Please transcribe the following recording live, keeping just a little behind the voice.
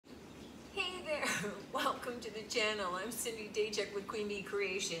Welcome to the channel. I'm Cindy Daycheck with Queen Bee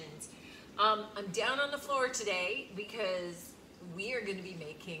Creations. I'm down on the floor today because we are going to be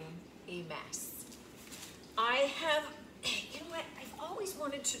making a mess. I have, you know what, I've always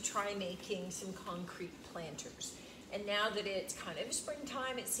wanted to try making some concrete planters. And now that it's kind of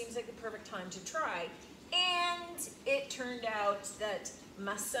springtime, it seems like the perfect time to try. And it turned out that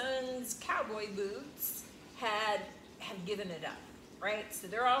my son's cowboy boots have given it up, right? So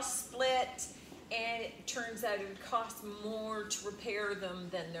they're all split, and it turns out it would cost more to repair them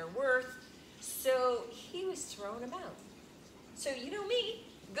than they're worth. So he was throwing them out. So you know me,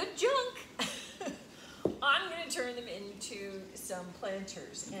 good junk. I'm gonna turn them into some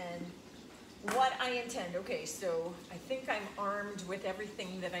planters. And what I intend, okay, so I think I'm armed with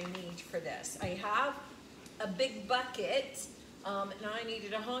everything that I need for this. I have a big bucket, and I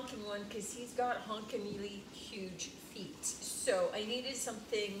needed a honking one because he's got honkingly huge feet. So I needed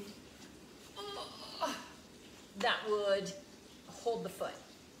something that would hold the foot.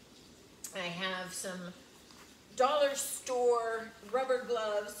 I have some dollar store rubber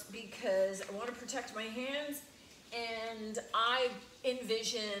gloves because I want to protect my hands, and I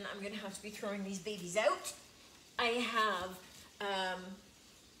envision I'm going to have to be throwing these babies out. I have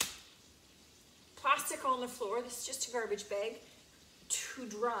plastic on the floor. This is just a garbage bag to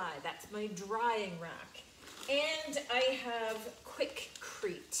dry. That's my drying rack. And I have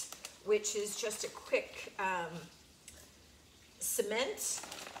Quickcrete, which is just a quick cement.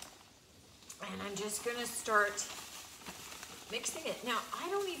 And I'm just gonna start mixing it. Now, I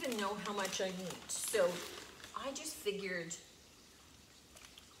don't even know how much I need. So I just figured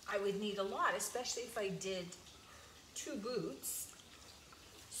I would need a lot, especially if I did 2 boots.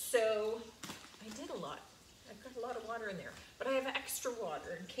 So I did a lot. I've got a lot of water in there, but I have extra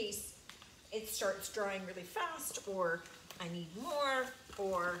water in case it starts drying really fast, or I need more,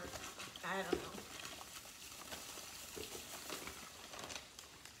 or I don't know.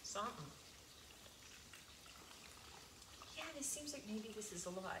 Something. Yeah, this seems like maybe this is a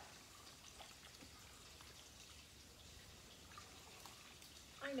lot.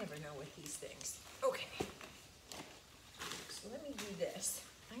 I never know with these things. Okay. So let me do this.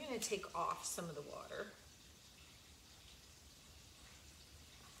 I'm going to take off some of the water.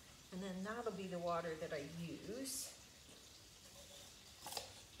 And then that'll be the water that I use.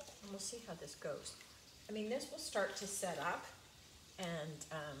 And we'll see how this goes. I mean, this will start to set up and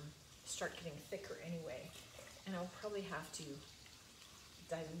start getting thicker anyway. And I'll probably have to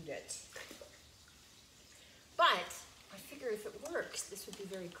dilute it. But I figure if it works, this would be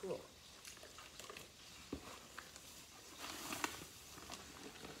very cool.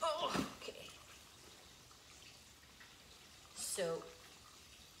 Oh, okay. So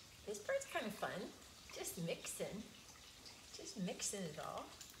this part's kind of fun. Just mixing it all.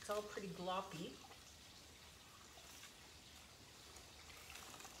 It's all pretty gloppy.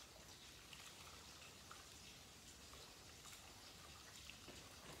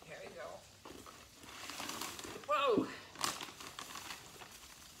 There we go. Whoa.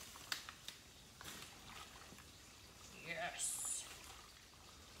 Yes.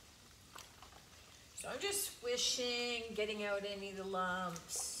 So I'm just swishing, getting out any of the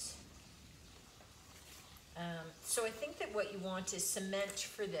lumps. So I think that what you want is cement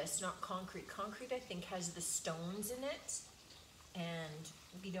for this, not concrete. Concrete, I think, has the stones in it, and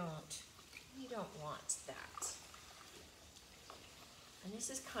we don't want that. And this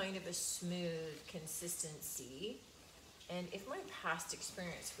is kind of a smooth consistency. And if my past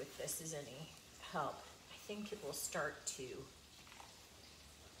experience with this is any help, I think it will start to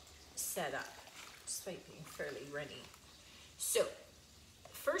set up, despite being fairly runny. So,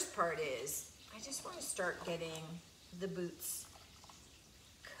 the first part is, I just want to start getting the boots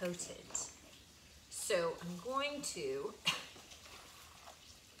coated. So I'm going to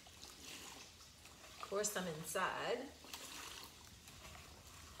pour some inside.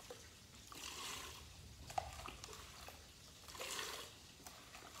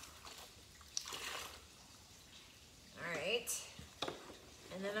 All right.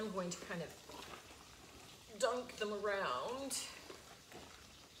 And then I'm going to kind of dunk them around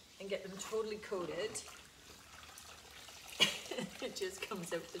and get them totally coated. It just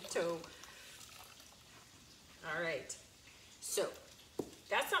comes out the toe. All right, so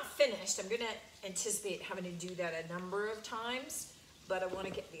that's not finished. I'm gonna anticipate having to do that a number of times, but I wanna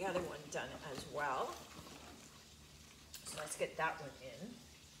get the other one done as well. So let's get that one in.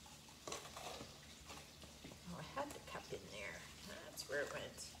 Oh, I had the cup in there. That's where it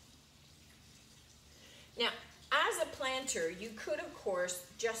went. Now, as a planter, you could, of course,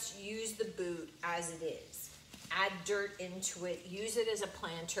 just use the boot as it is. Add dirt into it, use it as a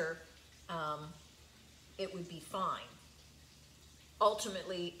planter, it would be fine.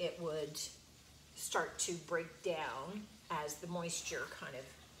 Ultimately, it would start to break down as the moisture kind of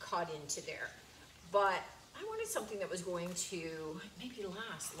caught into there. But I wanted something that was going to maybe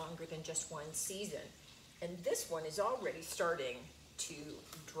last longer than just one season. And this one is already starting to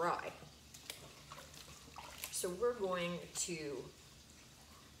dry. So we're going to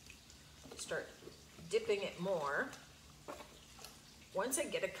start dipping it more. Once I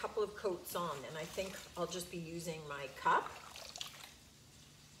get a couple of coats on, and I think I'll just be using my cup.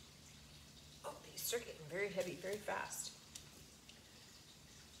 Oh, these start getting very heavy very fast.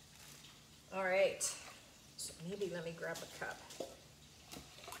 All right, so maybe let me grab a cup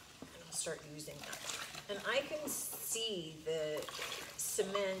and I'll start using that. And I can see the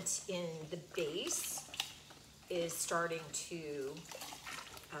cement in the base is starting to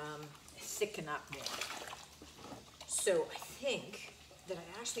thicken up more. So I think that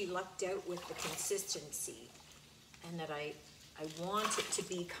I actually lucked out with the consistency, and that I want it to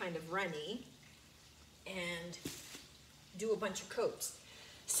be kind of runny and do a bunch of coats.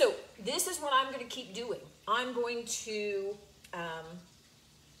 So this is what I'm going to keep doing. I'm going to,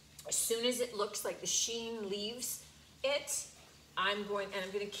 as soon as it looks like the sheen leaves it, I'm going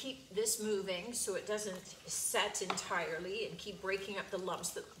to keep this moving so it doesn't set entirely and keep breaking up the lumps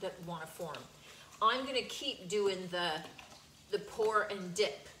that want to form. I'm going to keep doing the pour and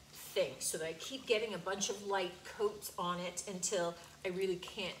dip thing so that I keep getting a bunch of light coats on it until I really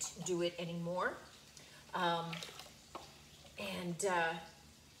can't do it anymore.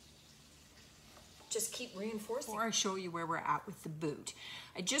 Just keep reinforcing. Before I show you where we're at with the boot,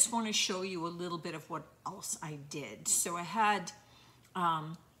 I just want to show you a little bit of what else I did. So I had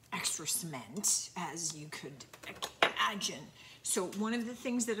extra cement, as you could imagine. So one of the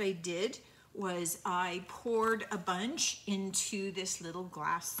things that I did was I poured a bunch into this little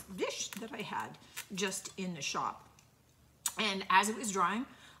glass dish that I had just in the shop. And as it was drying,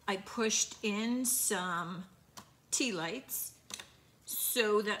 I pushed in some tea lights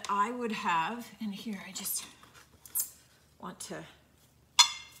so that I would have, and here I just want to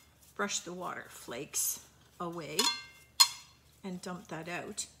brush the water flakes away and dump that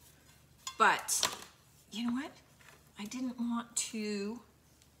out. But you know what? I didn't want to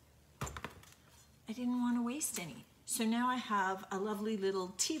waste any. So now I have a lovely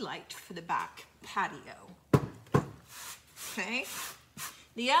little tea light for the back patio. Okay.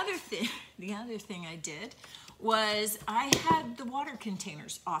 The other thing I did was I had the water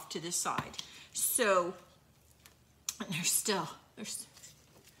containers off to the side. So, and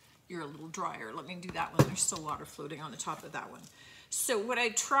you're a little drier. Let me do that one. There's still water floating on the top of that one. So what I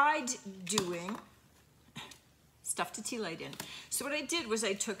tried doing, stuffed a tea light in. So what I did was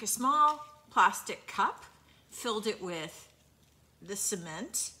I took a small plastic cup, filled it with the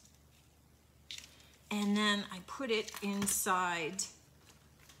cement, and then I put it inside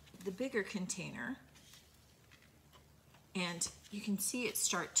the bigger container, and you can see it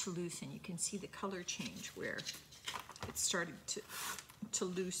start to loosen. You can see the color change where it started to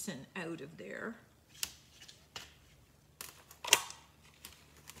loosen out of there.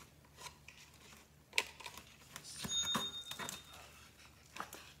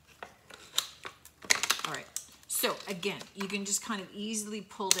 All right, so again, you can just kind of easily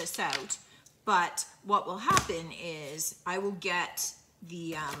pull this out, but what will happen is I will get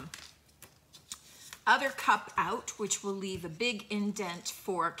the other cup out, which will leave a big indent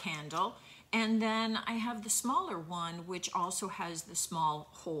for a candle. And then I have the smaller one, which also has the small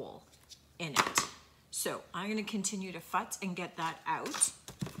hole in it. So I'm going to continue to futz and get that out.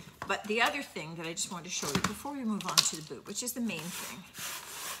 But the other thing that I just wanted to show you before we move on to the boot, which is the main thing,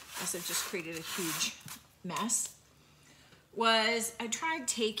 as I've just created a huge mess, was I tried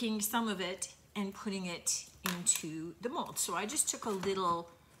taking some of it and putting it into the mold. So I just took a little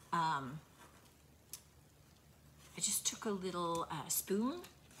spoon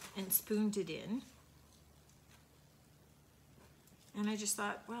and spooned it in. And I just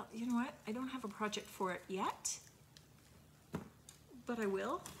thought, well, you know what? I don't have a project for it yet, but I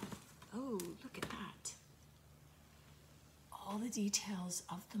will. Oh, look at that. All the details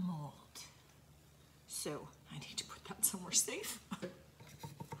of the mold. So I need to put that somewhere safe.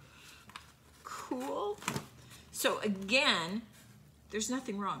 Cool. So again, there's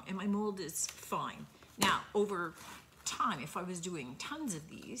nothing wrong, and my mold is fine. Now, over time, if I was doing tons of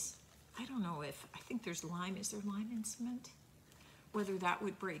these, I don't know if, I think there's lime. Is there lime in cement? Whether that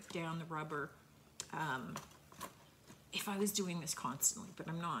would break down the rubber if I was doing this constantly, but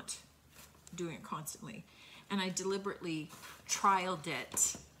I'm not doing it constantly. And I deliberately trialed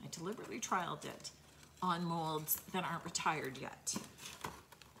it. On molds that aren't retired yet.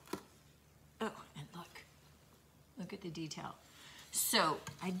 Oh, and look, at the detail. So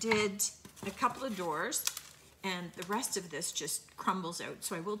I did a couple of doors, and the rest of this just crumbles out.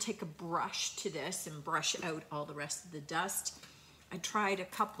 So I will take a brush to this and brush out all the rest of the dust. I tried a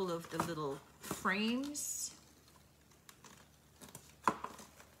couple of the little frames.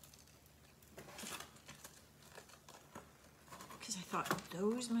 Because I thought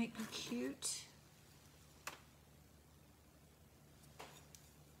those might be cute.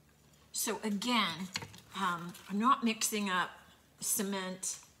 So again, I'm not mixing up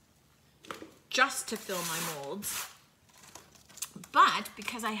cement just to fill my molds, but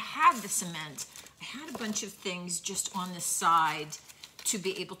because I had the cement, I had a bunch of things just on the side to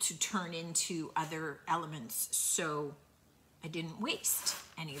be able to turn into other elements, so I didn't waste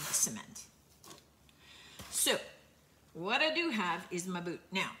any of the cement. So what I do have is my boot.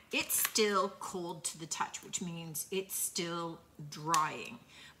 Now, it's still cold to the touch, which means it's still drying.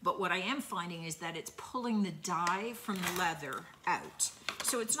 But what I am finding is that it's pulling the dye from the leather out.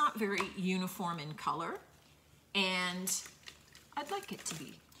 So it's not very uniform in color, and I'd like it to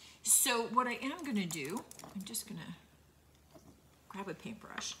be. So what I am gonna do, I'm just gonna grab a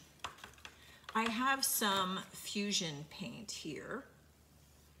paintbrush. I have some fusion paint here,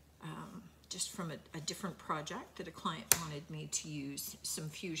 just from a different project that a client wanted me to use some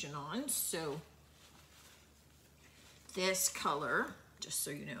fusion on. So this color, just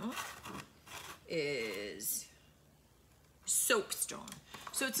so you know, is soapstone.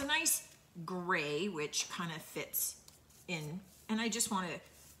 So it's a nice gray, which kind of fits in. And I just want to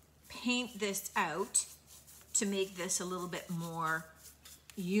paint this out to make this a little bit more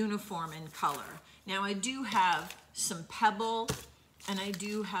uniform in color. Now I do have some pebble, and I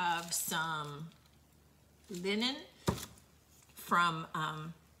do have some linen from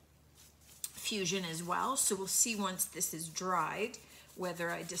Fusion as well. So we'll see once this is dried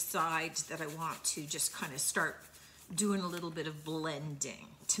whether I decide that I want to just kind of start doing a little bit of blending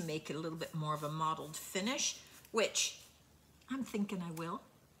to make it a little bit more of a mottled finish, which I'm thinking I will,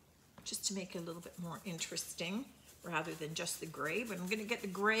 just to make it a little bit more interesting rather than just the gray. But I'm going to get the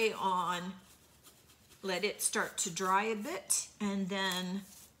gray on, let it start to dry a bit, and then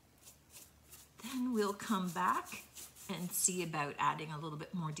we'll come back and see about adding a little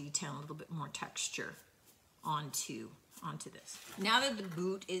bit more detail, a little bit more texture onto this. Now that the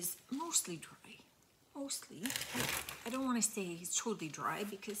boot is mostly dry, I don't want to say it's totally dry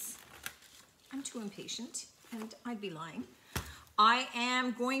because I'm too impatient and I'd be lying. I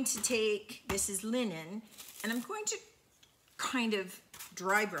am going to take, this is linen, and I'm going to kind of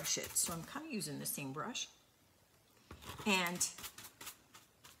dry brush it. So I'm kind of using the same brush, and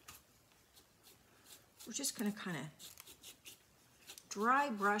we're just going to kind of dry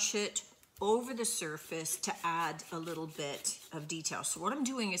brush it over the surface to add a little bit of detail. So what I'm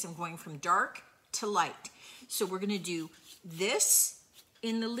doing is I'm going from dark to light. So we're going to do this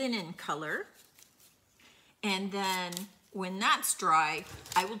in the linen color, and then when that's dry,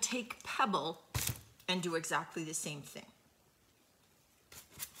 I will take pebble and do exactly the same thing.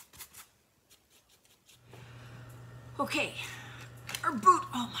 Okay, our boot,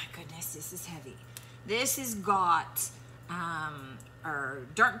 oh my goodness, this is heavy. This has got our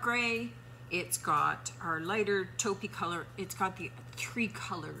dark gray, it's got our lighter taupey color, it's got the 3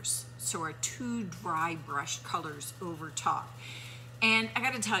 colors, so our 2 dry brush colors over top. And I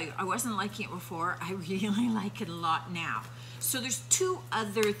gotta tell you, I wasn't liking it before, I really like it a lot now. So there's 2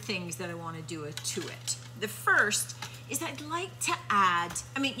 other things that I wanna do to it. The first is I'd like to add,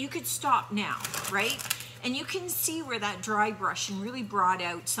 I mean, you could stop now, right? And you can see where that dry brushing really brought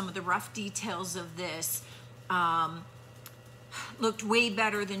out some of the rough details of this. Looked way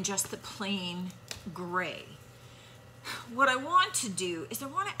better than just the plain gray. What I want to do is I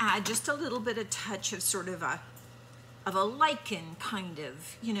want to add just a little bit of touch of sort of a lichen kind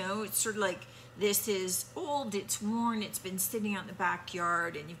of, you know, it's sort of like this is old, it's worn, it's been sitting out in the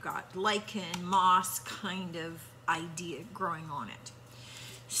backyard, and you've got lichen, moss kind of idea growing on it.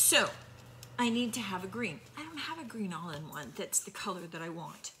 So I need to have a green. I don't have a green all-in-one that's the color that I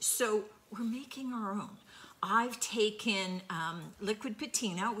want. So we're making our own. I've taken liquid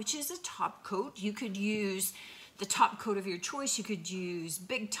patina, which is a top coat. You could use the top coat of your choice. You could use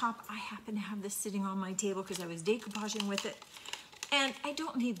Big Top. I happen to have this sitting on my table because I was decoupaging with it. And I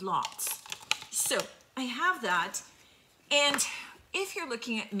don't need lots. So I have that. And if you're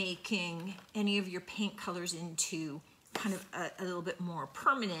looking at making any of your paint colors into kind of a little bit more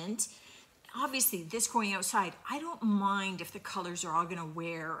permanent, obviously this going outside, I don't mind if the colors are all gonna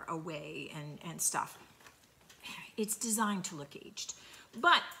wear away and stuff. It's designed to look aged,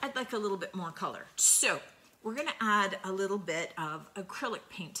 but I'd like a little bit more color. So we're gonna add a little bit of acrylic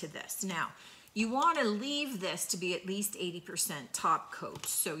paint to this. Now, You want to leave this to be at least 80% top coat,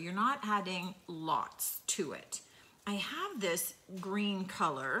 so you're not adding lots to it. I have this green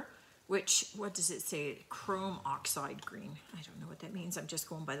color, which, what does it say? Chrome oxide green. I don't know what that means. I'm just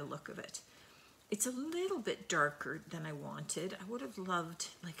going by the look of it. It's a little bit darker than I wanted. I would have loved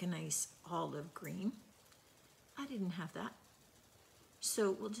like a nice olive green. I didn't have that.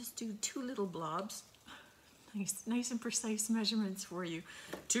 So we'll just do 2 little blobs. Nice and precise measurements for you.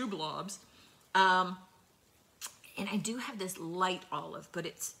 2 blobs. And I do have this light olive, but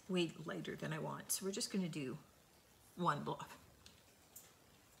it's way lighter than I want. So we're just going to do 1 blob.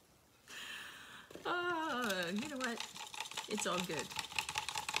 You know what? It's all good.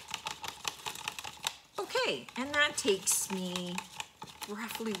 Okay, and that takes me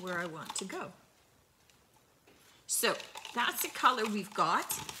roughly where I want to go. So that's the color we've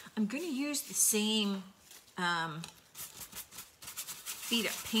got. I'm going to use the same beat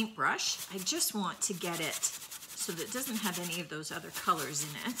up paintbrush. I just want to get it so that it doesn't have any of those other colors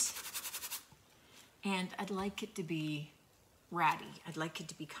in it. And I'd like it to be ratty. I'd like it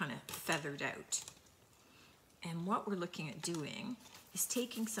to be kind of feathered out. And what we're looking at doing is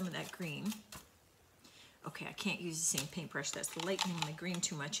taking some of that green. Okay, I can't use the same paintbrush. That's lightening my green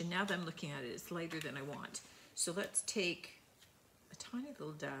too much. And now that I'm looking at it, it's lighter than I want. So let's take a tiny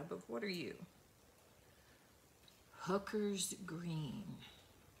little dab of, what are you? Hooker's green.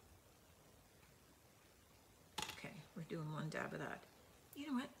 Okay, we're doing 1 dab of that. You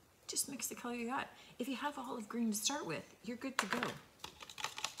know what? Just mix the color you got. If you have olive green to start with, you're good to go.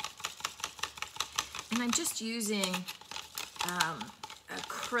 And I'm just using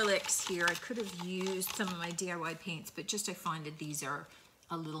acrylics here. I could have used some of my DIY paints, but just I find that these are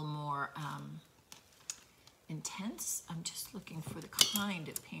a little more intense. I'm just looking for the kind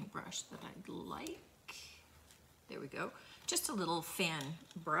of paintbrush that I'd like. There we go. Just a little fan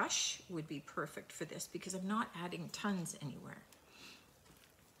brush would be perfect for this because I'm not adding tons anywhere.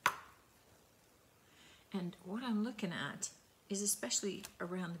 And what I'm looking at is, especially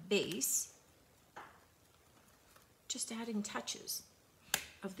around the base, just adding touches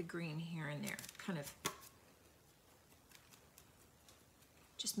of the green here and there, kind of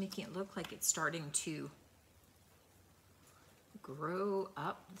just making it look like it's starting to grow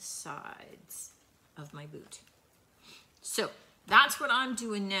up the sides of my boot. So that's what I'm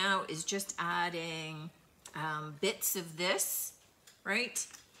doing now, is just adding bits of this, right?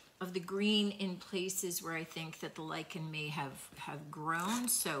 Of the green in places where I think that the lichen may have grown.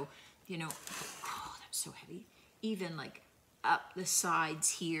 So, you know, oh, that's so heavy. Even like up the sides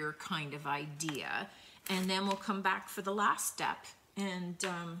here kind of idea. And then we'll come back for the last step and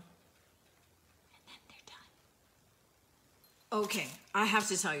then they're done. Okay, I have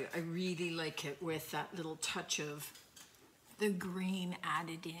to tell you, I really like it with that little touch of the green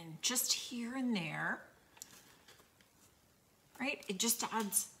added in, just here and there, right? It just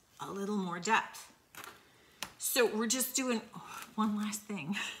adds a little more depth. So we're just doing one last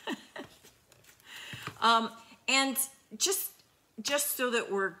thing. And just so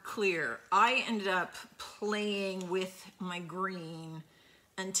that we're clear, I ended up playing with my green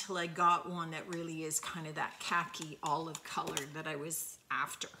until I got one that really is kind of that khaki olive color that I was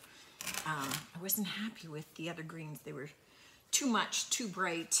after. I wasn't happy with the other greens. They were too much, too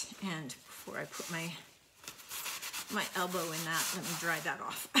bright. And before I put my elbow in that, let me dry that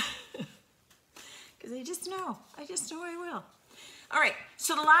off. Because I just know I will. All right,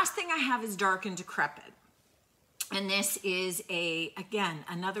 so the last thing I have is Dark and Decrepit. And this is again,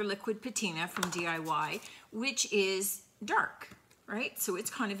 another liquid patina from DIY, which is dark, right? So it's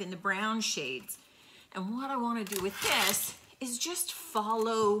kind of in the brown shades. And what I want to do with this is just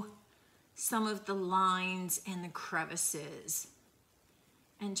follow some of the lines and the crevices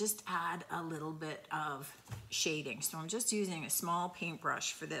and just add a little bit of shading. So I'm just using a small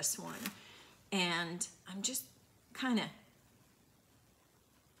paintbrush for this one. And I'm just kind of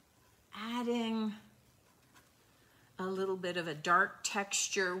adding a little bit of a dark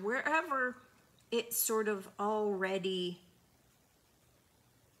texture wherever it's sort of already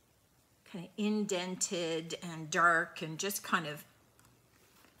kind of indented and dark, and just kind of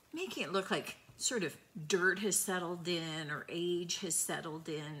making it look like sort of dirt has settled in or age has settled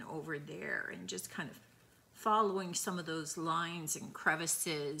in over there, and just kind of following some of those lines and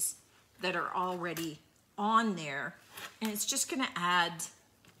crevices that are already on there. And it's just going to add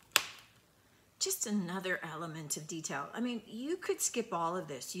just another element of detail. I mean, you could skip all of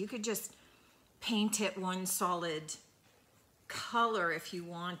this. You could just paint it one solid color if you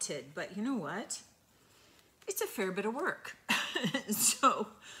wanted, but you know what? It's a fair bit of work. So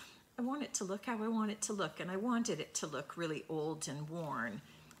I want it to look how I want it to look, and I wanted it to look really old and worn.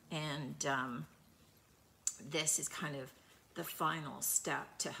 And this is kind of the final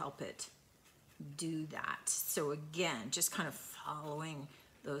step to help it do that. So again, just kind of following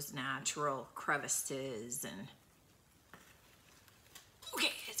those natural crevices. And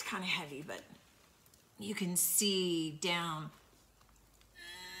okay, it's kind of heavy, but you can see down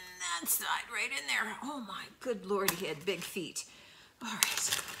that side right in there. Oh my good Lord, he had big feet. All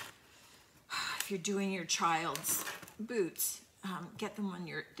right, if you're doing your child's boots, get them when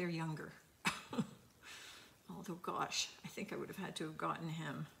they're younger. Although gosh, I think I would have had to have gotten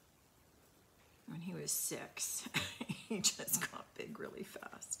him when he was 6. He just got big really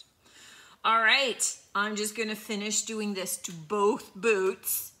fast. All right, I'm just gonna finish doing this to both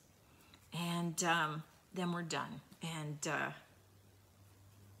boots, and then we're done. And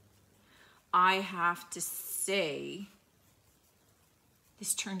I have to say,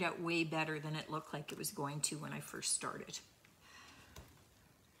 this turned out way better than it looked like it was going to when I first started.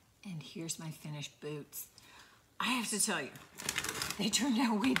 And here's my finished boots. I have to tell you, they turned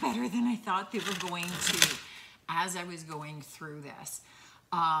out way better than I thought they were going to as I was going through this.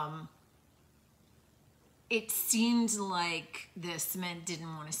 It seemed like the cement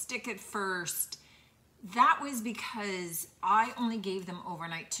didn't want to stick at first. That was because I only gave them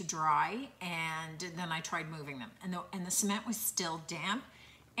overnight to dry, and then I tried moving them. And the cement was still damp,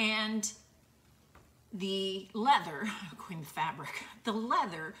 and the leather, I'm going fabric, the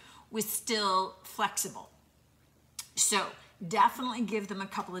leather was still flexible. So definitely give them a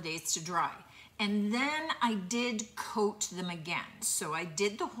couple of days to dry. And then I did coat them again. So I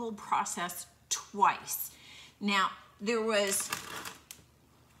did the whole process twice. Now there was,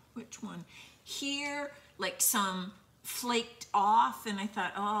 which one? Here, like some flaked off, and I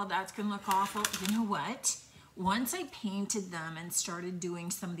thought, oh, that's gonna look awful. You know what? Once I painted them and started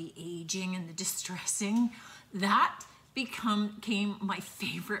doing some of the aging and the distressing, that became my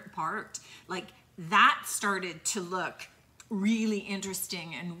favorite part. Like that started to look really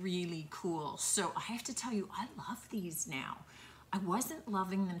interesting and really cool. So I have to tell you, I love these now. I wasn't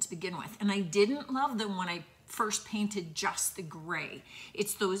loving them to begin with, and I didn't love them when I first painted just the gray.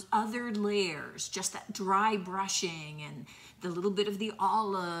 It's those other layers, just that dry brushing and the little bit of the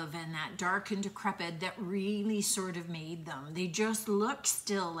olive and that dark and decrepit that really sort of made them. They just look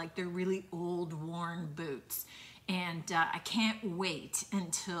still like they're really old, worn boots. And I can't wait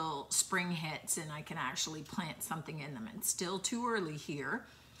until spring hits and I can actually plant something in them. It's still too early here,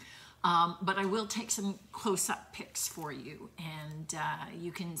 but I will take some close-up pics for you, and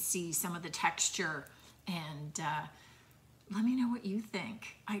you can see some of the texture, and let me know what you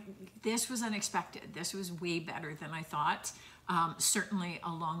think. This was unexpected. This was way better than I thought. Certainly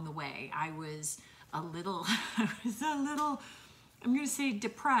along the way, I was a little, I'm gonna say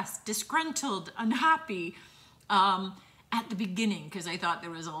depressed, disgruntled, unhappy, at the beginning, because I thought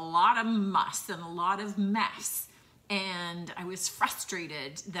there was a lot of muss and a lot of mess, and I was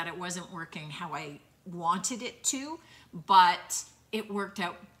frustrated that it wasn't working how I wanted it to, but it worked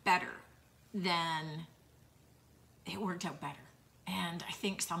out better. And I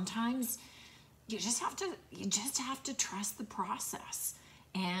think sometimes you just have to trust the process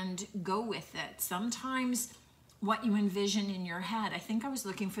and go with it. Sometimes what you envision in your head, I think I was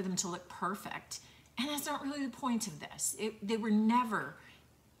looking for them to look perfect. And that's not really the point of this. They were never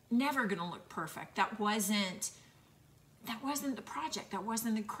gonna look perfect. That wasn't the project. That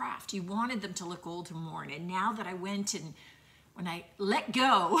wasn't the craft. You wanted them to look old and worn. And now that I went and when I let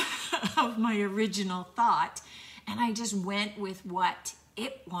go of my original thought and I just went with what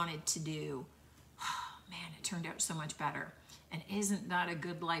it wanted to do, oh, man, it turned out so much better. And isn't that a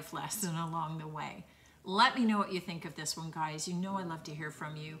good life lesson along the way? Let me know what you think of this one, guys. You know I love to hear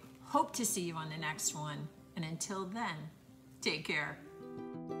from you. Hope to see you on the next one. And until then, take care.